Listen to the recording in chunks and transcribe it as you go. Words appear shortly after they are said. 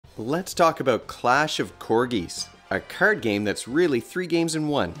Let's talk about Clash of Corgis, a card game that's really 3 games in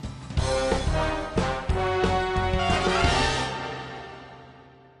 1.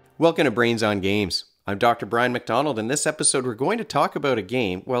 Welcome to Brains on Games. I'm Dr. Brian McDonald. In this episode we're going to talk about a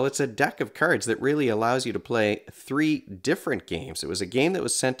game, well, it's a deck of cards that really allows you to play 3 different games. It was a game that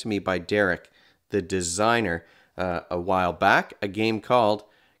was sent to me by Derek, the designer, a while back, a game called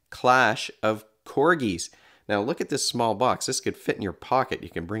Clash of Corgis. Now look at this small box. This could fit in your pocket. You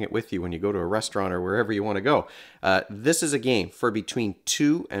can bring it with you when you go to a restaurant or wherever you want to go. This is a game for between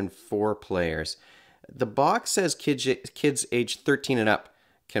 2 and 4 players. The box says kids age 13 and up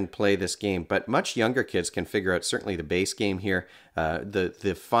can play this game, but much younger kids can figure out certainly the base game here.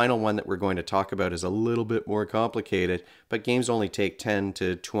 The final one that we're going to talk about is a little bit more complicated, but games only take 10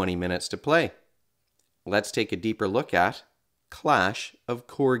 to 20 minutes to play. Let's take a deeper look at Clash of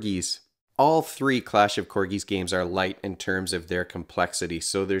Corgis. All 3 Clash of Corgis games are light in terms of their complexity,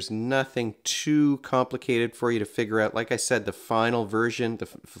 so there's nothing too complicated for you to figure out. Like I said, the final version,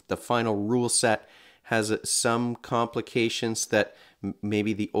 the final rule set has some complications that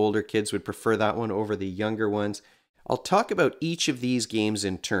maybe the older kids would prefer that one over the younger ones. I'll talk about each of these games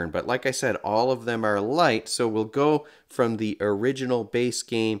in turn, but like I said, all of them are light, so we'll go from the original base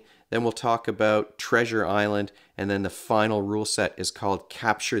game, then we'll talk about Treasure Island, and then the final rule set is called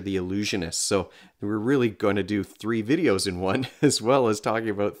Capture the Illusionist. So we're really going to do 3 videos in one, as well as talking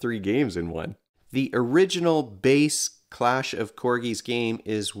about 3 games in one. The original base Clash of Corgis game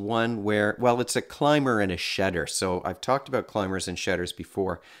is one where, well, it's a climber and a shedder. So I've talked about climbers and shedders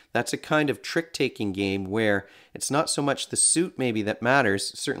before. That's a kind of trick-taking game where it's not so much the suit maybe that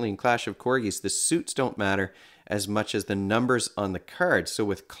matters. Certainly in Clash of Corgis, the suits don't matter as much as the numbers on the cards. So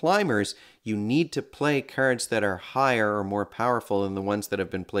with climbers, you need to play cards that are higher or more powerful than the ones that have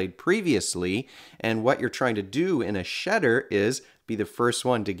been played previously. And what you're trying to do in a shedder is be the first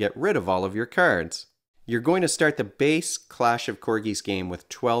one to get rid of all of your cards. You're going to start the base Clash of Corgis game with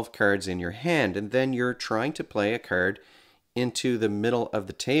 12 cards in your hand, and then you're trying to play a card into the middle of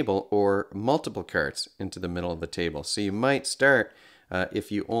the table or multiple cards into the middle of the table. So you might start,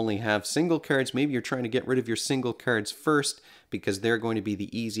 if you only have single cards, maybe you're trying to get rid of your single cards first because they're going to be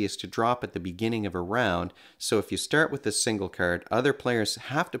the easiest to drop at the beginning of a round. So if you start with a single card, other players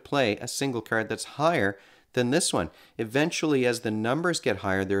have to play a single card that's higher than this one. Eventually, as the numbers get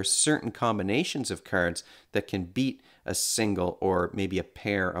higher, there are certain combinations of cards that can beat a single or maybe a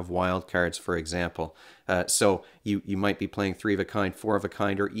pair of wild cards, for example. So you might be playing 3 of a kind, 4 of a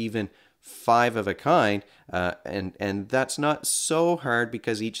kind, or even 5 of a kind, and that's not so hard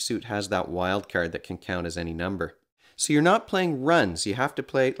because each suit has that wild card that can count as any number. So you're not playing runs. You have to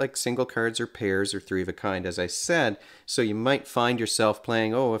play like single cards or pairs or 3 of a kind, as I said. So you might find yourself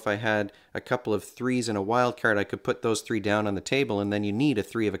playing, oh, if I had a couple of 3s and a wild card, I could put those 3 down on the table, and then you need a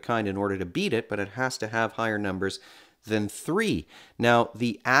 3 of a kind in order to beat it, but it has to have higher numbers than 3. Now,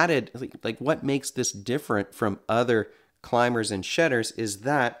 the added, like what makes this different from other climbers and shedders is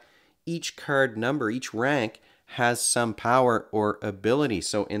that each card number, each rank, has some power or ability.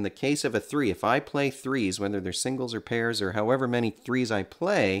 So in the case of a 3, if I play 3s, whether they're singles or pairs or however many 3s I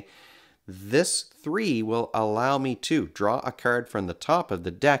play, this 3 will allow me to draw a card from the top of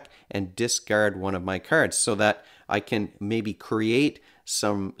the deck and discard one of my cards so that I can maybe create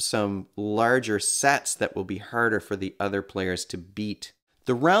some larger sets that will be harder for the other players to beat.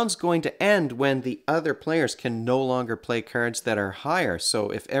 The round's going to end when the other players can no longer play cards that are higher.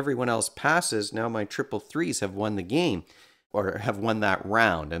 So if everyone else passes, now my triple 3s have won the game or have won that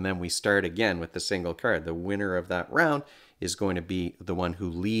round. And then we start again with the single card. The winner of that round is going to be the one who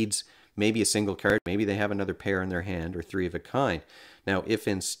leads maybe a single card. Maybe they have another pair in their hand or 3 of a kind. Now, if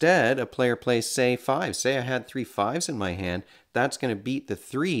instead a player plays, say, 5, say I had 3 5s in my hand, that's going to beat the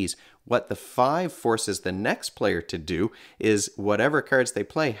 3s. What the 5 forces the next player to do is whatever cards they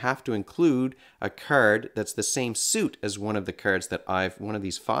play have to include a card that's the same suit as one of the cards that one of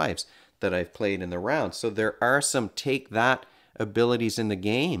these 5s that I've played in the round. So there are some take that abilities in the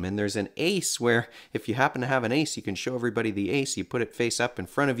game, and there's an ace where if you happen to have an ace, you can show everybody the ace. You put it face up in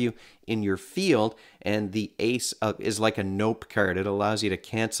front of you in your field, and the ace is like a nope card. It allows you to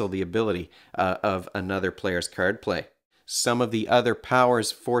cancel the ability of another player's card play. Some of the other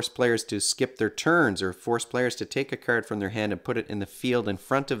powers force players to skip their turns or force players to take a card from their hand and put it in the field in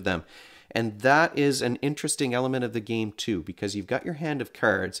front of them. And that is an interesting element of the game too, because you've got your hand of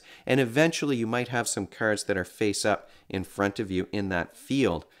cards, and eventually you might have some cards that are face up in front of you in that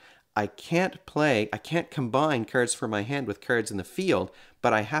field. I can't combine cards from my hand with cards in the field,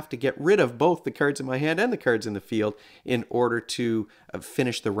 but I have to get rid of both the cards in my hand and the cards in the field in order to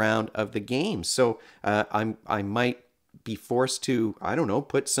finish the round of the game. So I might be forced to, I don't know,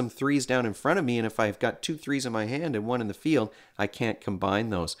 put some threes down in front of me. And if I've got 2 threes in my hand and 1 in the field, I can't combine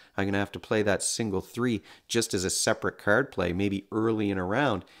those. I'm going to have to play that single 3 just as a separate card play, maybe early in a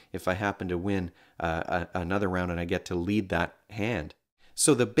round if I happen to win another round and I get to lead that hand.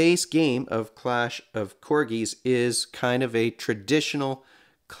 So the base game of Clash of Corgis is kind of a traditional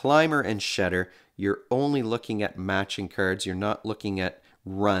climber and shedder. You're only looking at matching cards. You're not looking at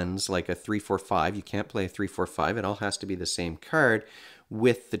runs like a 3-4-5. You can't play a 3-4-5. It all has to be the same card,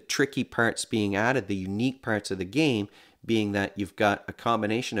 with the tricky parts being added, the unique parts of the game being that you've got a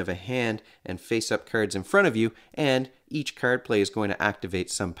combination of a hand and face-up cards in front of you, and each card play is going to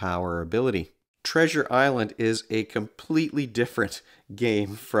activate some power or ability. Treasure Island is a completely different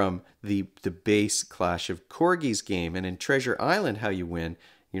game from the base Clash of Corgis game. And in Treasure Island, how you win,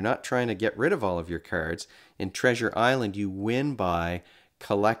 you're not trying to get rid of all of your cards. In Treasure Island, you win by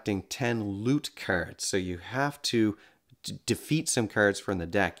collecting 10 loot cards. So you have to defeat some cards from the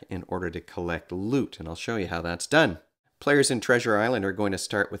deck in order to collect loot. And I'll show you how that's done. Players in Treasure Island are going to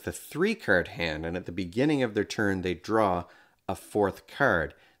start with a 3-card hand. And at the beginning of their turn, they draw a 4th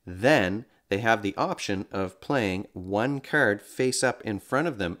card. Then they have the option of playing 1 card face up in front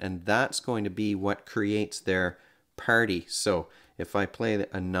of them, and that's going to be what creates their party. So if I play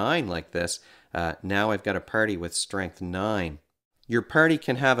a 9 like this, now I've got a party with strength 9. Your party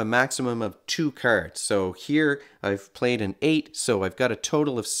can have a maximum of 2 cards. So here I've played an 8, so I've got a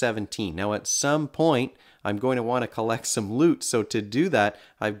total of 17. Now at some point, I'm going to want to collect some loot. So to do that,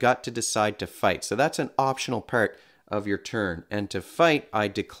 I've got to decide to fight. So that's an optional part of your turn. And to fight, I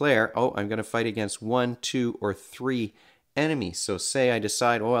declare, oh, I'm going to fight against 1, 2, or 3 enemies. So say I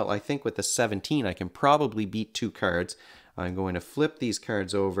decide, well, I think with the 17, I can probably beat 2 cards. I'm going to flip these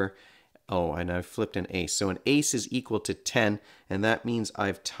cards over. Oh, and I've flipped an ace. So an ace is equal to 10, and that means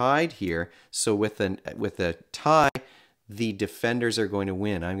I've tied here. So with a tie, the defenders are going to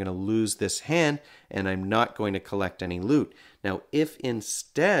win. I'm going to lose this hand, and I'm not going to collect any loot. Now, if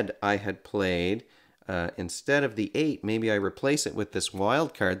instead I had played, instead of the 8, maybe I replace it with this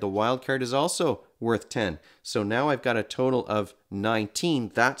wild card. The wild card is also worth 10. So now I've got a total of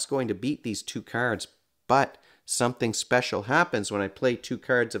 19. That's going to beat these 2 cards, but something special happens when I play 2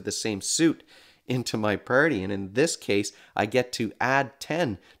 cards of the same suit into my party. And in this case, I get to add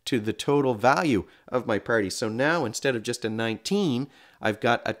 10 to the total value of my party. So now instead of just a 19, I've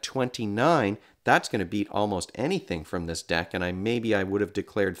got a 29. That's going to beat almost anything from this deck. And maybe I would have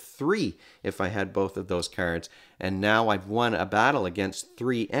declared 3 if I had both of those cards. And now I've won a battle against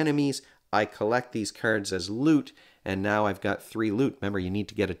 3 enemies. I collect these cards as loot. And now I've got 3 loot. Remember, you need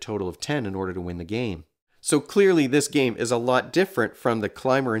to get a total of 10 in order to win the game. So clearly this game is a lot different from the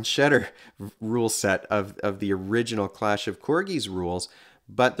Climber and Shedder rule set of the original Clash of Corgis rules,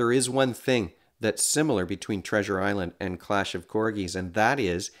 but there is one thing that's similar between Treasure Island and Clash of Corgis, and that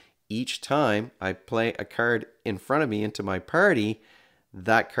is each time I play a card in front of me into my party,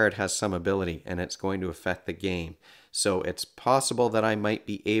 that card has some ability and it's going to affect the game. So it's possible that I might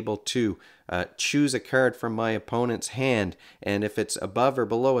be able to choose a card from my opponent's hand, and if it's above or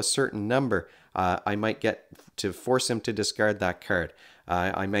below a certain number, I might get to force him to discard that card.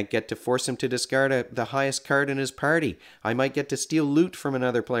 I might get to force him to discard the highest card in his party. I might get to steal loot from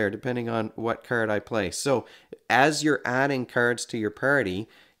another player, depending on what card I play. So as you're adding cards to your party,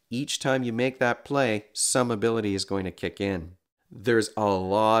 each time you make that play, some ability is going to kick in. There's a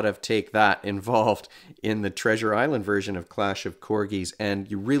lot of take that involved in the Treasure Island version of Clash of Corgis, and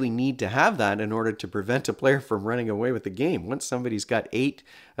you really need to have that in order to prevent a player from running away with the game. Once somebody's got 8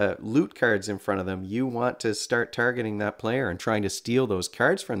 loot cards in front of them, you want to start targeting that player and trying to steal those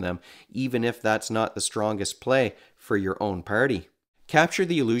cards from them, even if that's not the strongest play for your own party. Capture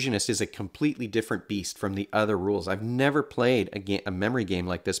the Illusionist is a completely different beast from the other rules. I've never played a memory game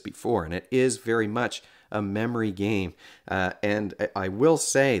like this before, and it is very much a memory game. And I will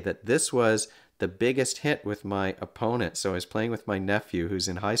say that this was the biggest hit with my opponent. So I was playing with my nephew who's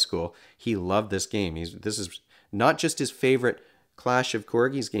in high school. He loved this game. This is not just his favorite Clash of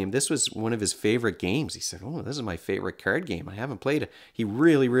Corgis game. This was one of his favorite games. He said, oh, this is my favorite card game. I haven't played it. He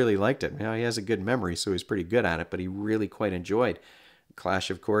really, really liked it. Now he has a good memory, so he's pretty good at it, but he really quite enjoyed Clash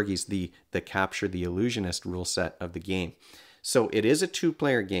of Corgis, the Capture the Illusionist rule set of the game. So it is a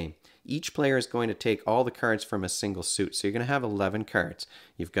 2-player game. Each player is going to take all the cards from a single suit. So you're going to have 11 cards.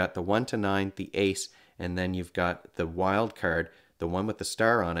 You've got the 1 to 9, the ace, and then you've got the wild card, the one with the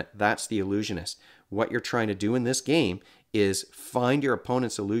star on it. That's the Illusionist. What you're trying to do in this game is find your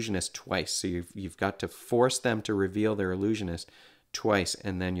opponent's Illusionist twice. So you've got to force them to reveal their Illusionist twice,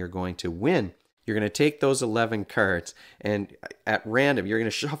 and then you're going to win. You're going to take those 11 cards, and at random, you're going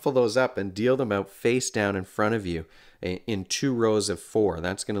to shuffle those up and deal them out face down in front of you. in 2 rows of 4.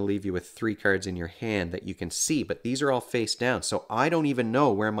 That's going to leave you with 3 cards in your hand that you can see, but these are all face down. So I don't even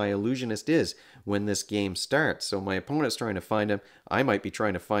know where my Illusionist is when this game starts. So my opponent's trying to find him. I might be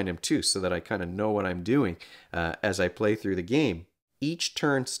trying to find him too, so that I kind of know what I'm doing as I play through the game. Each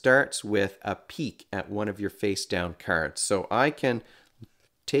turn starts with a peek at one of your face down cards. So I can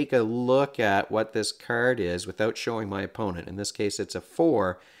take a look at what this card is without showing my opponent. In this case, it's a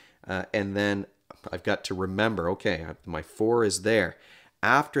 4, and then I've got to remember, okay, my 4 is there.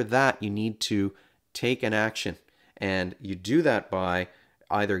 After that, you need to take an action, and you do that by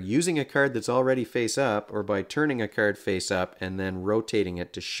either using a card that's already face up or by turning a card face up and then rotating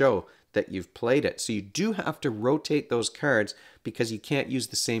it to show that you've played it. So you do have to rotate those cards because you can't use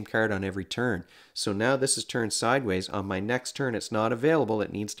the same card on every turn. So now this is turned sideways. On my next turn, it's not available.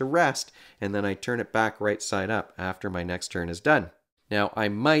 It needs to rest, and then I turn it back right side up after my next turn is done. Now I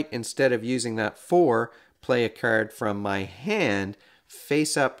might, instead of using that 4, play a card from my hand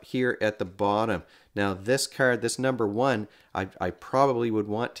face up here at the bottom. Now this card, this number 1, I probably would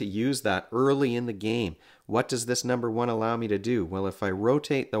want to use that early in the game. What does this number 1 allow me to do? Well, if I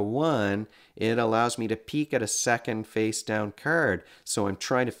rotate the 1, it allows me to peek at a second face down card. So I'm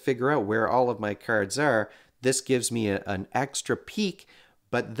trying to figure out where all of my cards are. This gives me an extra peek,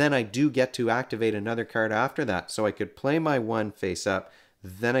 but then I do get to activate another card after that. So I could play my 1 face up,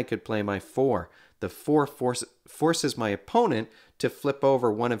 then I could play my 4. The 4 forces my opponent to flip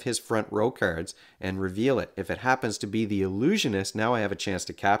over one of his front row cards and reveal it. If it happens to be the Illusionist, now I have a chance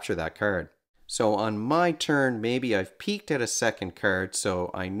to capture that card. So on my turn, maybe I've peeked at a second card,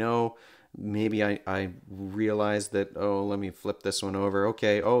 so I know, maybe I realize that, oh, let me flip this one over.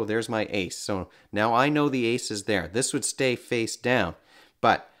 Okay, oh, there's my ace. So now I know the ace is there. This would stay face down,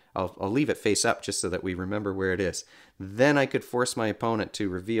 but I'll leave it face up just so that we remember where it is. Then I could force my opponent to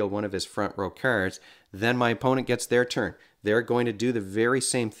reveal one of his front row cards. Then my opponent gets their turn. They're going to do the very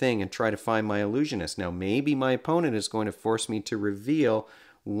same thing and try to find my Illusionist. Now maybe my opponent is going to force me to reveal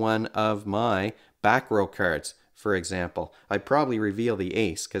one of my back row cards, for example. I'd probably reveal the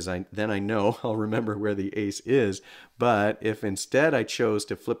ace because then I know I'll remember where the ace is. But if instead I chose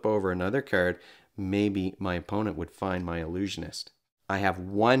to flip over another card, maybe my opponent would find my Illusionist. I have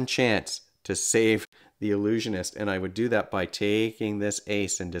one chance to save the Illusionist, and I would do that by taking this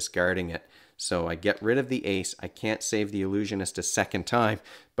ace and discarding it. So I get rid of the ace. I can't save the Illusionist a second time,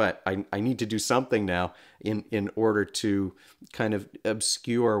 but I need to do something now in order to kind of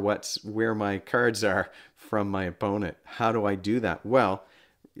obscure where my cards are from my opponent. How do I do that? Well,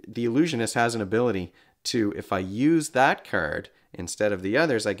 the Illusionist has an ability to, if I use that card instead of the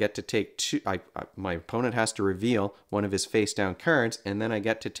others, I get to take 2. My opponent has to reveal one of his face down cards, and then I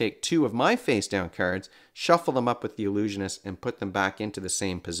get to take 2 of my face down cards, shuffle them up with the Illusionist, and put them back into the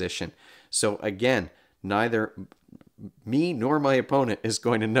same position. So again, neither me nor my opponent is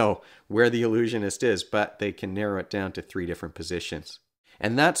going to know where the Illusionist is, but they can narrow it down to 3 different positions.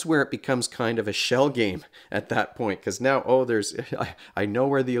 And that's where it becomes kind of a shell game at that point, because now, oh, I know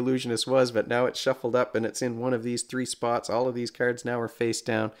where the Illusionist was, but now it's shuffled up and it's in one of these 3 spots. All of these cards now are face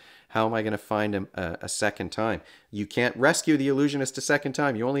down. How am I going to find him a second time? You can't rescue the Illusionist a second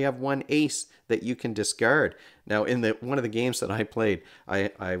time. You only have 1 ace that you can discard. Now, in one of the games that I played,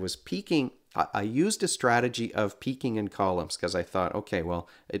 I was peeking. I used a strategy of peeking in columns because I thought, okay, well,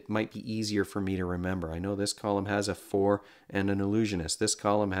 it might be easier for me to remember. I know this column has a 4 and an Illusionist. This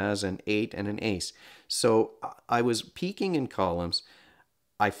column has an 8 and an ace. So I was peeking in columns.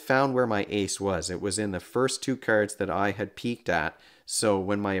 I found where my ace was. It was in the first 2 cards that I had peeked at. So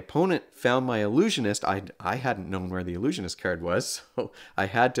when my opponent found my Illusionist, I hadn't known where the Illusionist card was. So I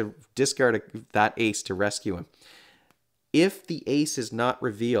had to discard that ace to rescue him. If the ace is not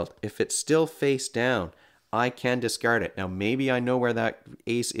revealed, if it's still face down, I can discard it. Now, maybe I know where that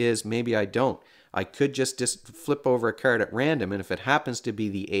ace is, maybe I don't. I could just flip over a card at random, and if it happens to be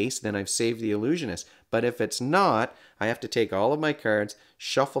the ace, then I've saved the Illusionist. But if it's not, I have to take all of my cards,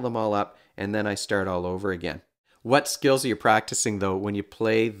 shuffle them all up, and then I start all over again. What skills are you practicing, though, when you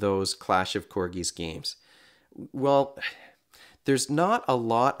play those Clash of Corgis games? Well, there's not a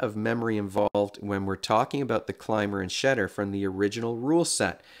lot of memory involved when we're talking about the Climber and Shedder from the original rule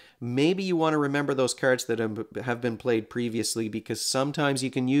set. Maybe you want to remember those cards that have been played previously, because sometimes you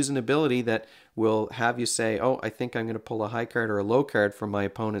can use an ability that will have you say, oh, I think I'm going to pull a high card or a low card from my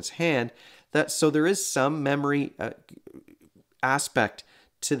opponent's hand. So there is some memory aspect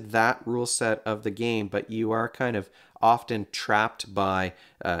to that rule set of the game, but you are kind of often trapped by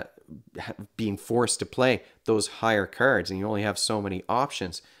being forced to play those higher cards, and you only have so many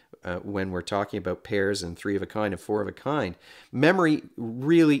options when we're talking about pairs and 3 of a kind and 4 of a kind. Memory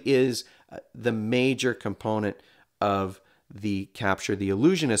really is the major component of the Capture the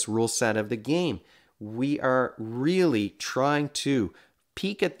Illusionist rule set of the game. We are really trying to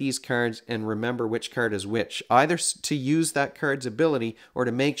peek at these cards and remember which card is which, either to use that card's ability or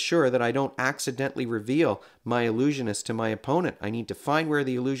to make sure that I don't accidentally reveal my Illusionist to my opponent. I need to find where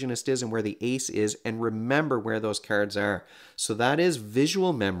the Illusionist is and where the ace is and remember where those cards are. So that is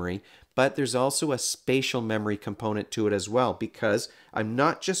visual memory, but there's also a spatial memory component to it as well, because I'm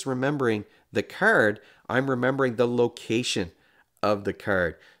not just remembering the card, I'm remembering the location of the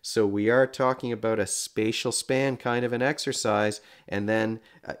card. So we are talking about a spatial span kind of an exercise, and then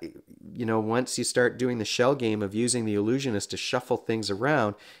once you start doing the shell game of using the Illusionist to shuffle things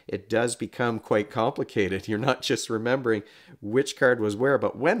around, it does become quite complicated. You're not just remembering which card was where,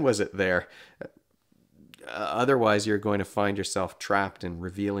 but when was it there. Otherwise, you're going to find yourself trapped in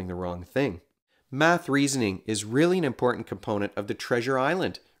revealing the wrong thing. Math reasoning is really an important component of the Treasure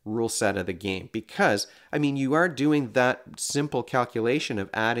Island rule set of the game, because you are doing that simple calculation of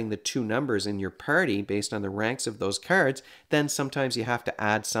adding the two numbers in your party based on the ranks of those cards. Then sometimes you have to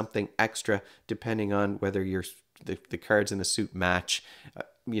add something extra depending on whether the cards in the suit match.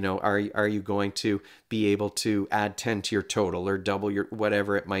 Are you going to be able to add 10 to your total or double your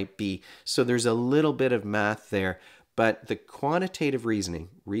whatever it might be? So there's a little bit of math there, but the quantitative reasoning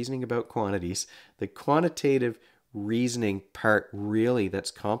about quantities, the quantitative reasoning part really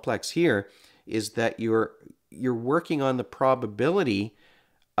that's complex here is that you're working on the probability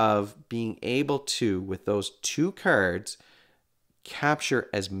of being able to, with those two cards, capture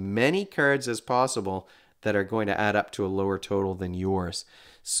as many cards as possible that are going to add up to a lower total than yours.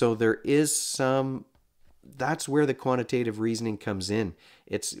 So there is that's where the quantitative reasoning comes in.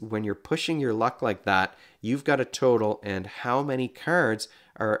 It's when you're pushing your luck like that, you've got a total, and how many cards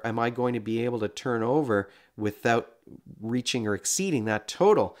am I going to be able to turn over without reaching or exceeding that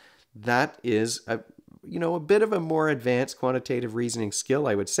total? That is a bit of a more advanced quantitative reasoning skill,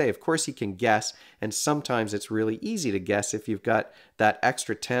 I would say. Of course, you can guess, and sometimes it's really easy to guess if you've got that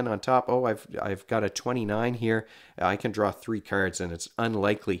extra 10 on top. Oh, I've got a 29 here. I can draw 3 cards, and it's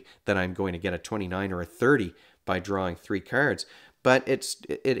unlikely that I'm going to get a 29 or a 30 by drawing 3 cards. But it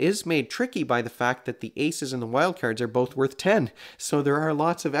is made tricky by the fact that the aces and the wild cards are both worth 10. So there are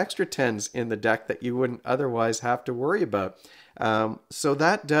lots of extra 10s in the deck that you wouldn't otherwise have to worry about. So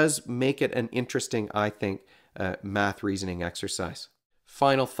that does make it an interesting, I think, math reasoning exercise.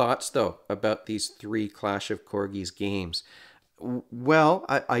 Final thoughts, though, about these 3 Clash of Corgis games. Well,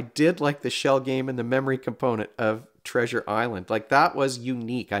 I did like the shell game and the memory component of Treasure Island. Like, that was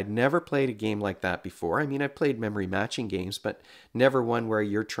unique. I'd never played a game like that before. I played memory matching games, but never one where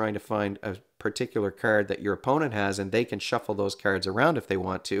you're trying to find a particular card that your opponent has and they can shuffle those cards around if they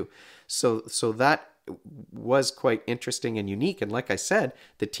want to. So that was quite interesting and unique. And like I said,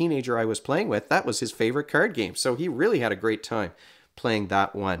 the teenager I was playing with, that was his favorite card game. So he really had a great time playing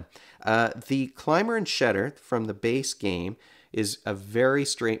that one. The Climber and Shedder from the base game is a very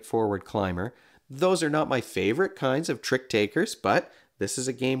straightforward climber. Those are not my favorite kinds of trick takers, but this is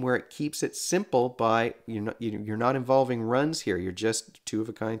a game where it keeps it simple by you're not involving runs here. You're just 2 of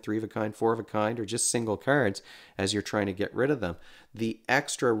a kind, 3 of a kind, 4 of a kind, or just single cards as you're trying to get rid of them. The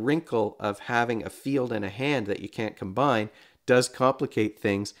extra wrinkle of having a field and a hand that you can't combine does complicate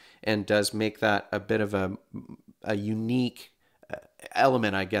things and does make that a bit of a unique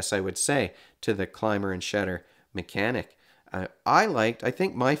element, I guess I would say, to the Climber and Shedder mechanic. I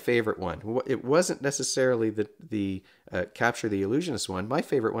think my favorite one, it wasn't necessarily the Capture the Illusionist one. My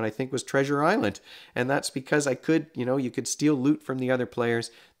favorite one, I think, was Treasure Island. And that's because you could steal loot from the other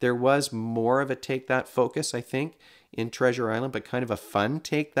players. There was more of a take that focus, I think, in Treasure Island, but kind of a fun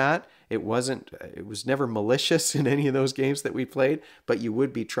take that. It was never malicious in any of those games that we played, but you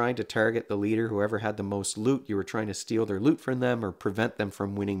would be trying to target the leader, whoever had the most loot. You were trying to steal their loot from them or prevent them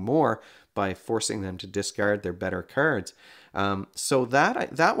from winning more by forcing them to discard their better cards. So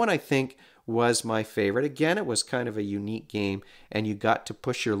that one, I think, was my favorite. Again, it was kind of a unique game, and you got to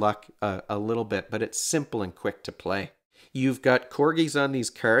push your luck a little bit, but it's simple and quick to play. You've got corgis on these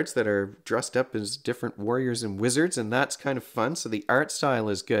cards that are dressed up as different warriors and wizards, and that's kind of fun. So the art style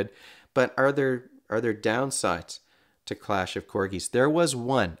is good. But are there downsides to Clash of Corgis? There was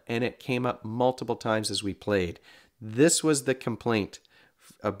one, and it came up multiple times as we played. This was the complaint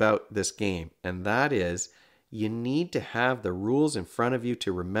about this game, and that is you need to have the rules in front of you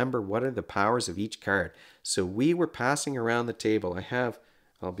to remember what are the powers of each card. So we were passing around the table.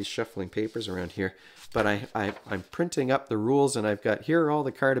 I'll be shuffling papers around here, but I'm printing up the rules, and I've got, here are all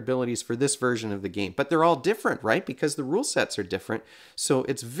the card abilities for this version of the game. But they're all different, right? Because the rule sets are different. So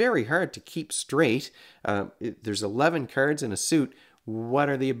it's very hard to keep straight. There's 11 cards in a suit. What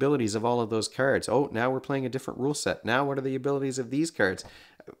are the abilities of all of those cards? Oh, now we're playing a different rule set. Now what are the abilities of these cards?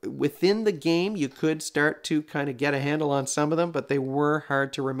 Within the game, you could start to kind of get a handle on some of them, but they were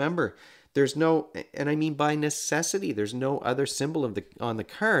hard to remember. There's no, and I mean by necessity, there's no other symbol of on the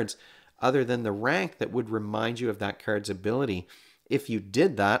cards other than the rank that would remind you of that card's ability. If you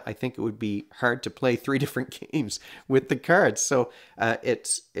did that, I think it would be hard to play 3 different games with the cards. So there's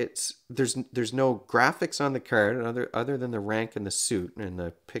no graphics on the card other than the rank and the suit and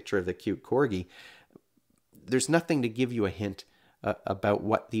the picture of the cute corgi. There's nothing to give you a hint about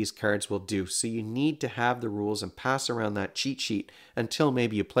what these cards will do. So you need to have the rules and pass around that cheat sheet until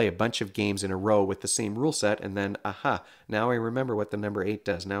maybe you play a bunch of games in a row with the same rule set, and then, aha, now I remember what the number 8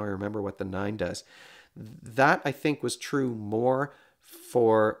 does. Now I remember what the 9 does. That, I think, was true more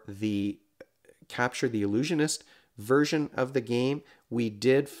for the Capture the Illusionist version of the game. We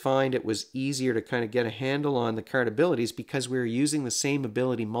did find it was easier to kind of get a handle on the card abilities because we were using the same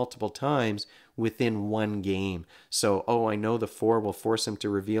ability multiple times within one game. So, oh, I know the 4 will force him to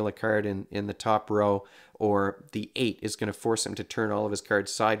reveal a card in the top row, or the 8 is going to force him to turn all of his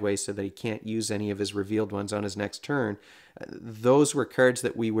cards sideways so that he can't use any of his revealed ones on his next turn. Those were cards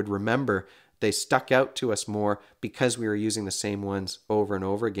that we would remember. They stuck out to us more because we were using the same ones over and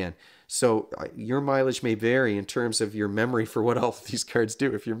over again. So your mileage may vary in terms of your memory for what all of these cards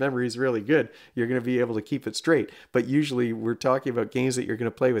do. If your memory is really good, you're going to be able to keep it straight. But usually we're talking about games that you're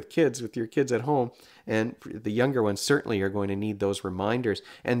going to play with your kids at home. And the younger ones certainly are going to need those reminders.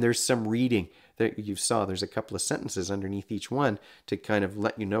 And there's some reading that you saw. There's a couple of sentences underneath each one to kind of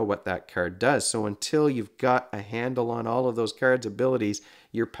let you know what that card does. So until you've got a handle on all of those cards' abilities,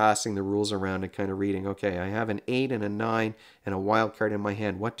 you're passing the rules around and kind of reading, okay, I have an 8 and a 9 and a wild card in my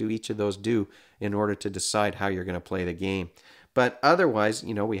hand. What do each of those do in order to decide how you're going to play the game? But otherwise,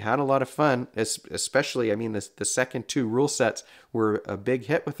 we had a lot of fun, especially, I mean, the second 2 rule sets were a big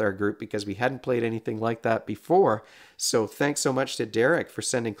hit with our group because we hadn't played anything like that before. So thanks so much to Derek for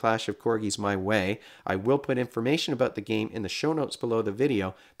sending Clash of Corgis my way. I will put information about the game in the show notes below the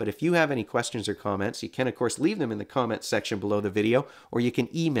video, but if you have any questions or comments, you can, of course, leave them in the comments section below the video, or you can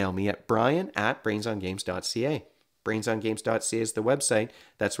email me at brian@brainsongames.ca. BrainsOnGames.ca is the website.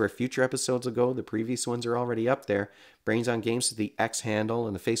 That's where future episodes will go. The previous ones are already up there. Brains on Games is the X handle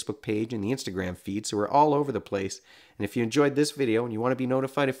and the Facebook page and the Instagram feed, so we're all over the place. And if you enjoyed this video and you want to be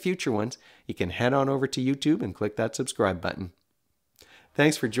notified of future ones, you can head on over to YouTube and click that subscribe button.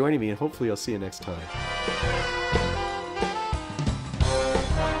 Thanks for joining me, and hopefully I'll see you next time.